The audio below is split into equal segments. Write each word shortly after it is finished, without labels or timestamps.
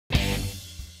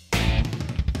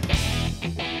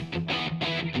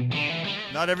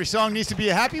Not every song needs to be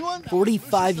a happy one.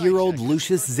 45-year-old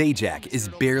Lucius Zajac is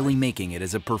barely making it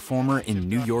as a performer in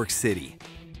New York City.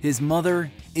 His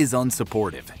mother is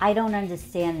unsupportive. I don't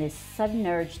understand this sudden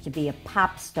urge to be a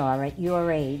pop star at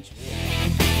your age.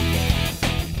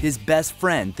 His best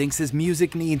friend thinks his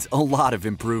music needs a lot of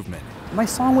improvement. My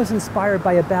song was inspired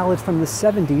by a ballad from the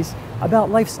 70s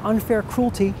about life's unfair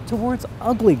cruelty towards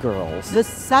ugly girls. The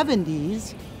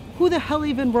 70s? Who the hell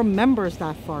even remembers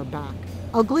that far back?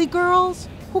 Ugly girls?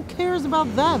 Who cares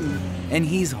about them? And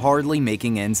he's hardly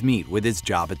making ends meet with his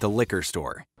job at the liquor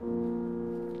store.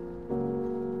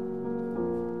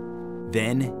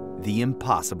 Then, the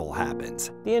impossible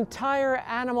happens. The entire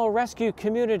animal rescue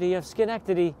community of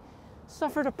Schenectady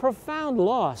suffered a profound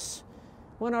loss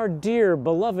when our dear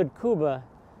beloved Cuba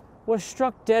was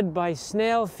struck dead by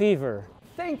snail fever.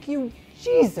 Thank you,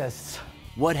 Jesus!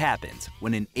 What happens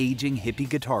when an aging hippie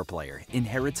guitar player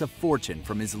inherits a fortune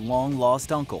from his long-lost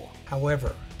uncle?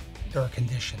 However, there are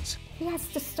conditions. He has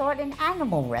to start an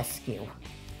animal rescue.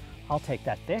 I'll take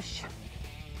that fish.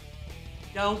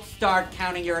 Don't start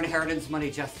counting your inheritance money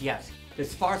just yet.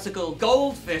 This farcical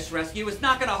goldfish rescue is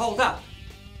not gonna hold up.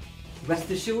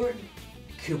 Rest assured,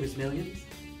 Cuba's millions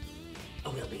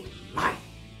will be mine.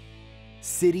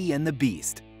 City and the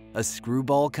Beast, a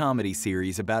screwball comedy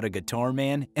series about a guitar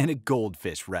man and a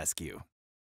goldfish rescue.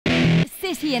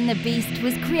 City and the Beast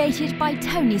was created by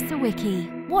Tony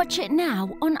Sawicki. Watch it now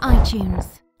on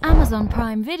iTunes, Amazon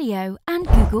Prime Video and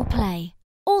Google Play.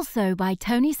 Also by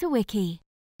Tony Sawicki.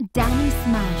 Danny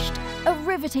Smashed, a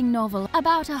riveting novel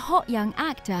about a hot young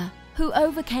actor who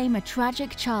overcame a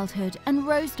tragic childhood and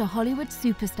rose to Hollywood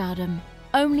superstardom,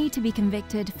 only to be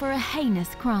convicted for a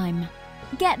heinous crime.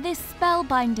 Get this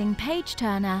spellbinding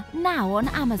page-turner now on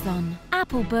Amazon,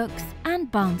 Apple Books and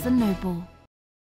Barnes & Noble.